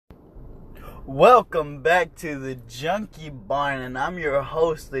Welcome back to the Junkie Barn, and I'm your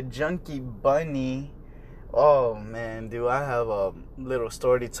host, the Junkie Bunny. Oh man, dude, I have a little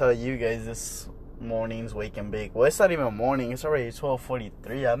story to tell you guys this morning's wake and bake. Well, it's not even morning, it's already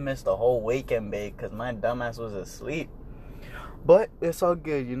 12:43. I missed the whole wake and bake because my dumbass was asleep. But it's all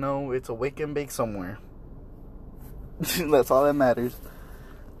good, it's a wake and bake somewhere. That's all that matters.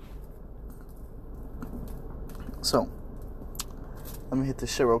 So, let me hit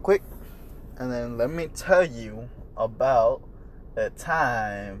this shit real quick. And then let me tell you about the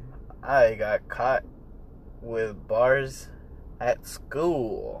time I got caught with bars at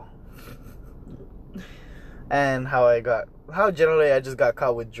school. And how generally I just got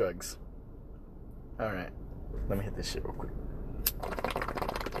caught with drugs. Alright, let me hit this shit real quick.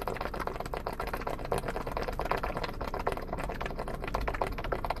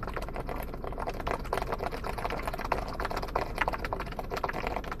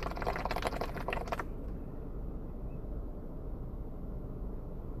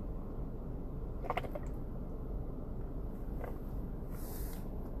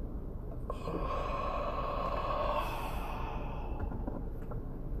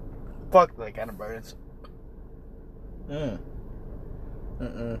 Fuck, that kind of burns.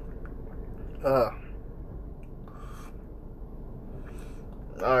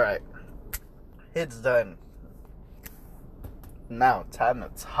 Alright. It's done. Now, time to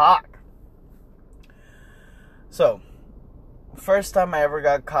talk. So, first time I ever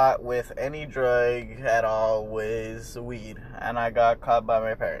got caught with any drug at all was weed. And I got caught by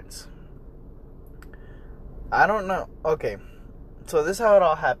my parents. I don't know. Okay. So, this is how it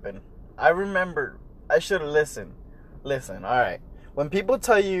all happened. I remember, I should have listened. Listen, alright. When people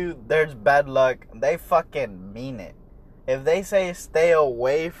tell you there's bad luck, they fucking mean it. If they say stay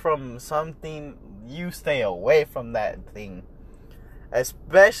away from something, you stay away from that thing.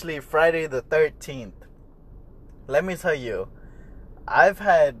 Especially Friday the 13th. Let me tell you, I've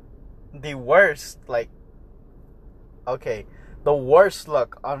had the worst luck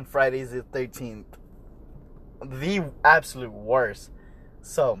on Fridays the 13th. The absolute worst.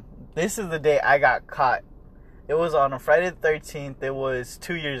 So, this is the day I got caught. It was on a Friday the 13th. It was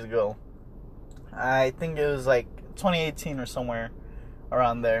 2 years ago. I think it was like 2018 or somewhere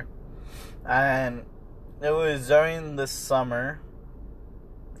around there. And it was during the summer.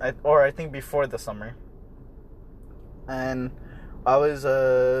 I think before the summer. And I was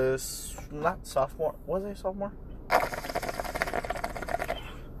not sophomore. Was I a sophomore?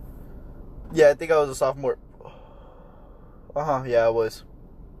 Yeah, I think I was a sophomore. Yeah, I was.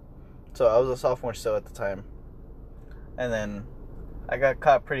 So I was a sophomore still at the time. And then I got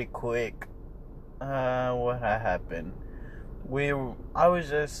caught pretty quick. What had happened? I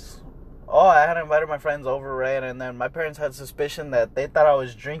had invited my friends over, right? And then my parents had suspicion that they thought I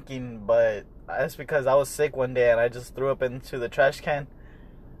was drinking, but that's because I was sick one day and I just threw up into the trash can.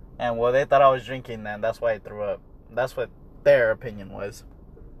 And they thought I was drinking, and that's why I threw up. That's what their opinion was.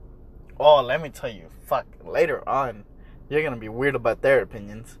 Oh, let me tell you, later on, you're gonna be weird about their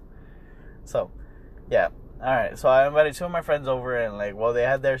opinions. So, yeah. Alright, so I invited two of my friends over, and they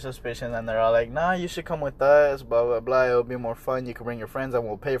had their suspicions, and they're all like, nah, you should come with us, blah, blah, blah, it'll be more fun, you can bring your friends, and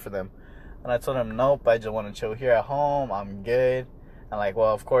we'll pay for them. And I told them, nope, I just want to chill here at home, I'm good. And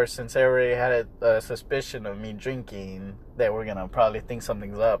of course, since they already had a suspicion of me drinking, they were gonna probably think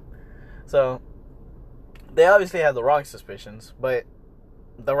something's up. So, they obviously had the wrong suspicions, but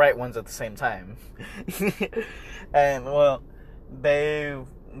the right ones at the same time. And,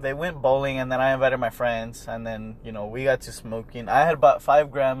 they went bowling, and then I invited my friends, and then, we got to smoking. I had about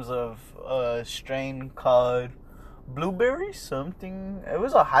 5 grams of a strain called Blueberry something. It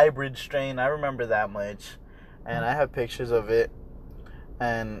was a hybrid strain, I remember that much. And I have pictures of it.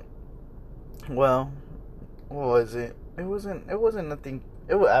 And, what was it? It wasn't nothing.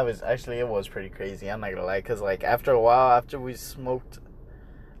 It was pretty crazy, I'm not gonna lie. Because, after a while, after we smoked,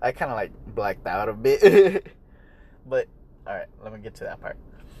 I kind of, blacked out a bit. But, alright, let me get to that part.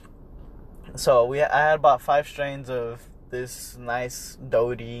 So, I had about 5 strains of this nice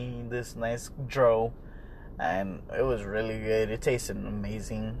Doty, this nice Dro, and it was really good. It tasted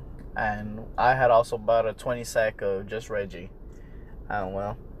amazing. And I had also bought a 20 sack of Just Reggie.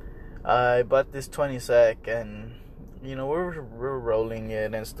 And, I bought this 20 sack, and, we're rolling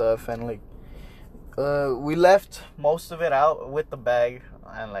it and stuff, and, we left most of it out with the bag,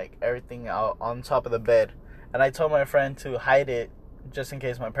 and, everything out on top of the bed. And I told my friend to hide it just in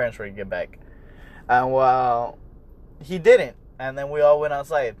case my parents were to get back. And he didn't. And then we all went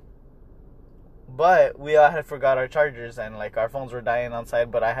outside. But we all had forgot our chargers, and our phones were dying outside.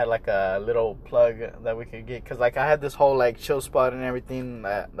 But I had a little plug that we could get, because I had this whole chill spot and everything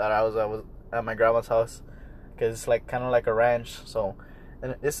that I was at my grandma's house, because it's like kind of like a ranch. So,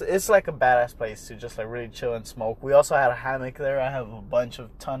 and it's like a badass place to just like really chill and smoke. We also had a hammock there. I have a bunch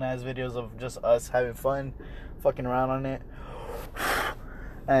of ton ass videos of just us having fun, fucking around on it.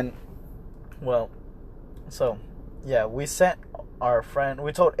 And well, so yeah, we sent our friend.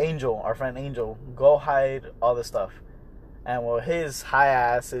 We told Angel, our friend Angel, go hide all the stuff. And well, his high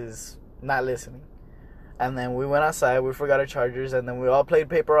ass is not listening. And then we went outside, we forgot our chargers, and then we all played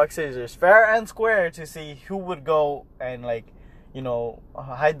paper, rock, scissors, fair and square, to see who would go and, like, you know,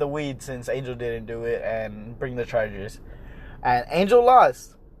 hide the weed, since Angel didn't do it, and bring the chargers. And Angel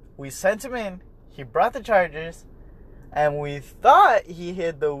lost. We sent him in, he brought the chargers, and we thought he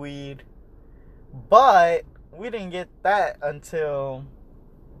hid the weed, but we didn't get that until,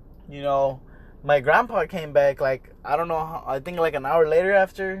 you know, my grandpa came back, like, I don't know, I think like an hour later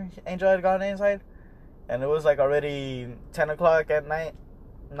after Angel had gone inside. And it was like already 10 o'clock at night,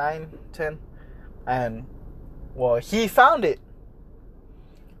 9, 10. And, well, he found it.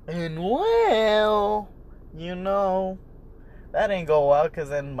 And, well, you know, that didn't go well, because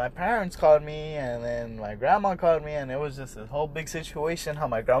then my parents called me, and then my grandma called me, and it was just this whole big situation. How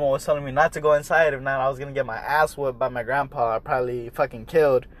my grandma was telling me not to go inside. If not, I was going to get my ass whipped by my grandpa. I probably fucking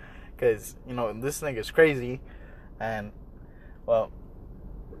killed, because, you know, this nigga's crazy. And, well,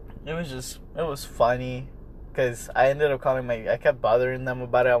 it was funny, because I ended up calling I kept bothering them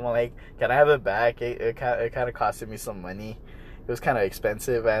about it. I'm like, can I have it back? It kind of costed me some money. It was kind of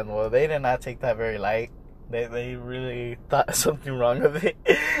expensive, and well, they did not take that very light. They really thought something wrong with it.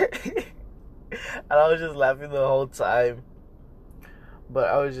 And I was just laughing the whole time. But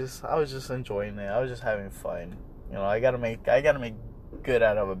I was just enjoying it. I was just having fun. You know, I gotta make good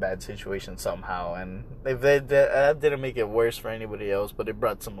out of a bad situation somehow, and if that didn't make it worse for anybody else, but it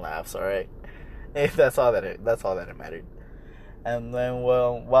brought some laughs. All right, if that's all that it mattered. And then,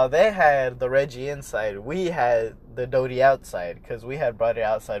 well, while they had the Reggie inside, we had the Dodie outside, because we had brought it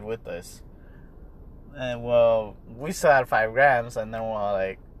outside with us. And well, we still had 5 grams, and then we're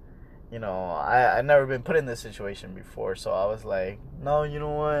like, you know, I never been put in this situation before, so I was like, no, you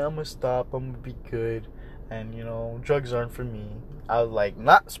know what, I'm gonna stop, I'm gonna be good, and you know, drugs aren't for me. I was like,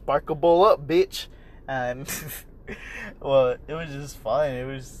 not sparkable up, bitch. And well, it was just fun. It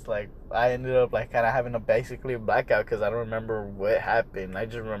was like, I ended up like kind of having basically a blackout, because I don't remember what happened. I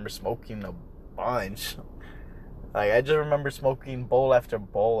just remember smoking a bunch. Like, I just remember smoking bowl after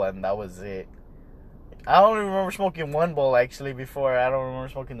bowl, and that was it. I don't even remember smoking one bowl, actually, before. I don't remember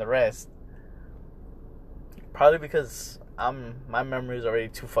smoking the rest. Probably because my memory is already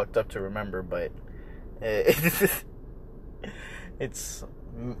too fucked up to remember, but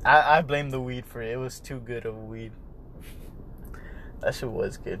I blame the weed for it. It was too good of a weed. That shit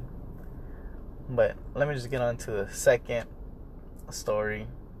was good. But let me just get on to the second story.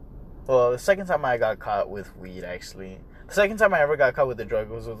 Well, the second time I got caught with weed, actually. The second time I ever got caught with the drug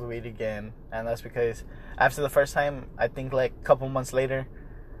was with weed again. And that's because after the first time, I think like a couple months later,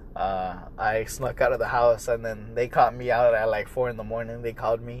 I snuck out of the house, and then they caught me out at like 4 in the morning. They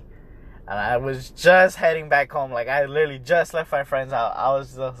called me, and I was just heading back home. Like, I literally just left my friend's house. I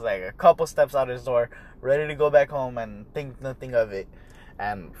was just like a couple steps out of his door, ready to go back home and think nothing of it.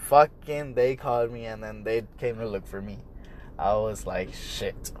 And fucking they called me, and then they came to look for me. I was like,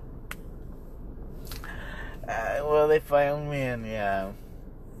 shit. Well, they found me, and yeah,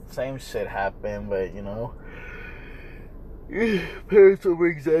 same shit happened, but you know, parents over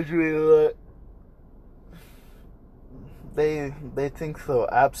exaggerate a lot. They think the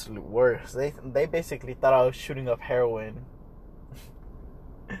absolute worst. They basically thought I was shooting up heroin.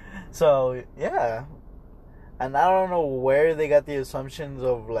 So yeah, and I don't know where they got the assumptions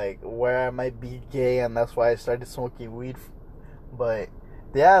of like where I might be gay, and that's why I started smoking weed. But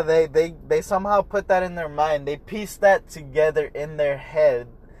yeah, they somehow put that in their mind. They pieced that together in their head,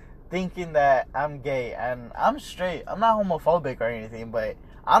 thinking that I'm gay, and I'm straight. I'm not homophobic or anything, but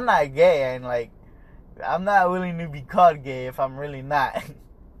I'm not gay, and like, I'm not willing to be called gay if I'm really not.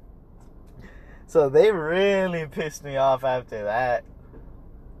 So they really pissed me off after that.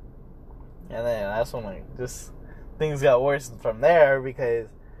 And then that's when like just things got worse from there, because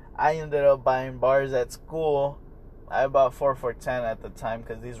I ended up buying bars at school. I bought 4 for $10 at the time,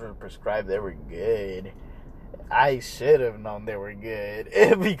 because these were prescribed. They were good. I should have known they were good,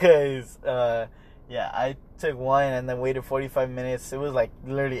 because yeah, I took one and then waited 45 minutes. It was like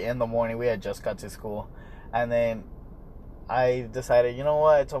literally in the morning. We had just got to school, and then I decided, you know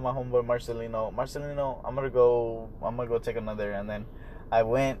what? I told my homeboy Marcelino, I'm gonna go take another. And then I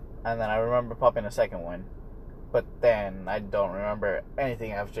went, and then I remember popping a second one, but then I don't remember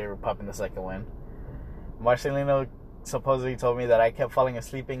anything after popping the second one. Marcelino supposedly told me that I kept falling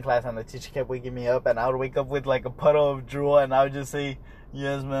asleep in class and the teacher kept waking me up, and I would wake up with like a puddle of drool, and I would just say,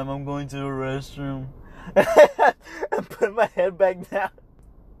 "Yes, ma'am, I'm going to the restroom," and put my head back down.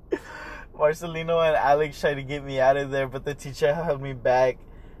 Marcelino and Alex tried to get me out of there, but the teacher held me back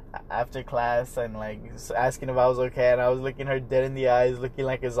after class and like asking if I was okay, and I was looking her dead in the eyes, looking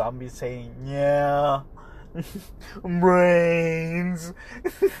like a zombie, saying, "Yeah, brains."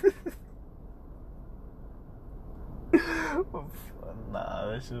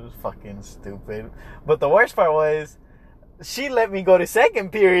 Nah, this shit was fucking stupid. But the worst part was, she let me go to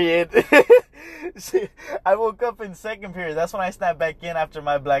second period. I woke up in second period. That's when I snapped back in after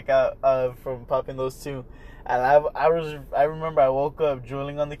my blackout from popping those two. And I remember I woke up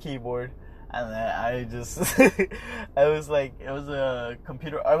drooling on the keyboard, and then I just I was like, it was a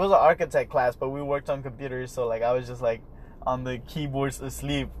computer, it was an architect class, but we worked on computers, so like I was just like on the keyboards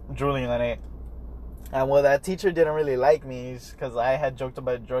asleep, drooling on it. And well, that teacher didn't really like me because I had joked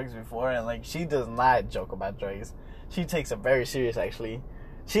about drugs before, and like she does not joke about drugs. She takes it very serious, actually.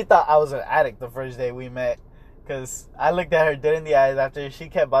 She thought I was an addict the first day we met, because I looked at her dead in the eyes after she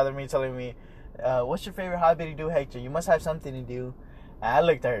kept bothering me, telling me, "What's your favorite hobby to do, Hector? You must have something to do." And I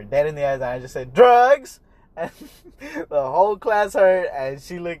looked at her dead in the eyes and I just said, "Drugs!" And the whole class heard, and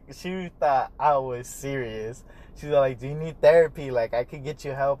she thought I was serious. She's like, "Do you need therapy? Like, I could get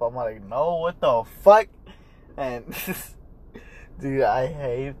you help." I'm like, "No, what the fuck?" And dude, I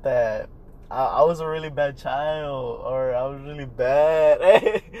hate that. I was a really bad child, or I was really bad.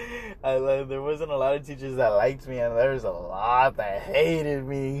 There wasn't a lot of teachers that liked me, and there was a lot that hated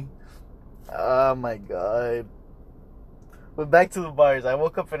me. Oh my god. But back to the bars. I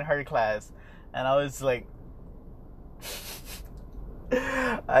woke up in her class, and I was like,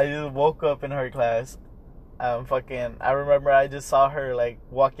 I just woke up in her class. I remember I just saw her like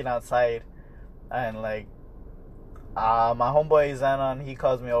walking outside, and like, my homeboy Zanon, he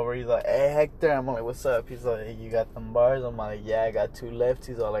calls me over. He's like, "Hey Hector," I'm like, "What's up?" He's like, "Hey, you got them bars?" I'm like, "Yeah, I got 2 left."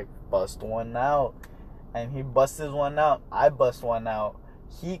 He's all like, "Bust one out," and he busts his one out. I bust one out.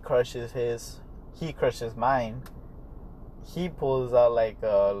 He crushes mine. He pulls out like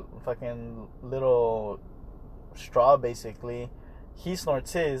a fucking little straw, basically. He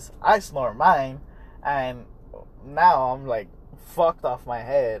snorts his, I snort mine, and now I'm like fucked off my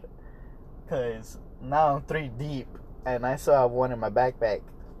head, because now I'm 3 deep, and I still have one in my backpack.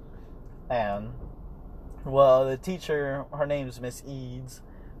 And well, the teacher, her name's Miss Eads.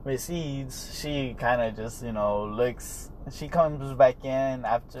 Miss Eads, she kind of just, looks. She comes back in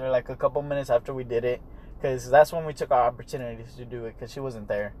after like a couple minutes after we did it, because that's when we took our opportunities to do it, because she wasn't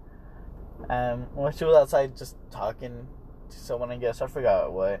there. Well, she was outside just talking to someone, I guess. I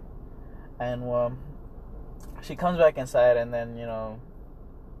forgot what. And well, she comes back inside, and then,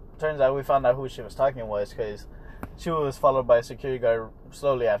 turns out we found out who she was talking was, because she was followed by a security guard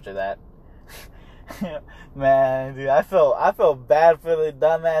slowly after that. Man, dude, I felt bad for the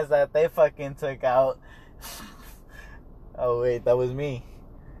dumbass that they fucking took out. Oh wait, that was me.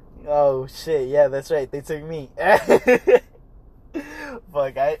 Oh shit, yeah, that's right, they took me.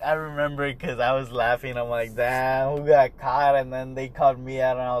 Fuck, I remember, because I was laughing. I'm like, damn, who got caught? And then they called me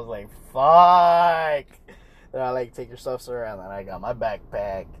out, and I was like, fuck. They're all like, "Take your stuff, sir." And then I got my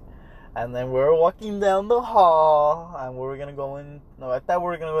backpack. And then we were walking down the hall, and we were going to go in. No, I thought we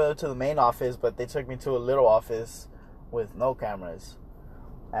were going to go to the main office, but they took me to a little office with no cameras.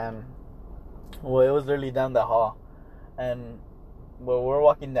 And, well, it was literally down the hall. And, well, we're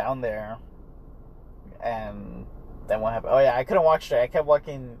walking down there, and then what happened? Oh, yeah, I couldn't walk straight. I kept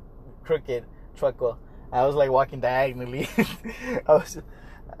walking crooked, chueco. I was, like, walking diagonally. I was,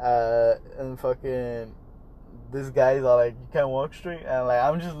 and fucking, this guy's all like, "You can't walk straight," and like,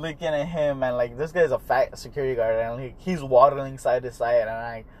 I'm just looking at him, and like, this guy's a fat security guard, and he's waddling side to side,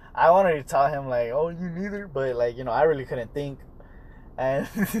 and I wanted to tell him like, "Oh, you neither," but like, I really couldn't think, and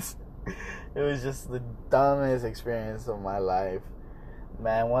it was just the dumbest experience of my life,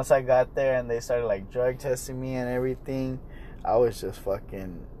 man. Once I got there and they started like drug testing me and everything, I was just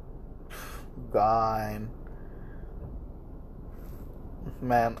fucking gone.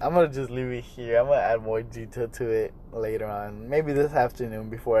 Man, I'm gonna just leave it here. I'm gonna add more detail to it later on. Maybe this afternoon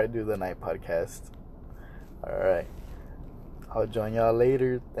before I do the night podcast. Alright. I'll join y'all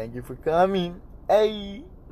later. Thank you for coming. Hey!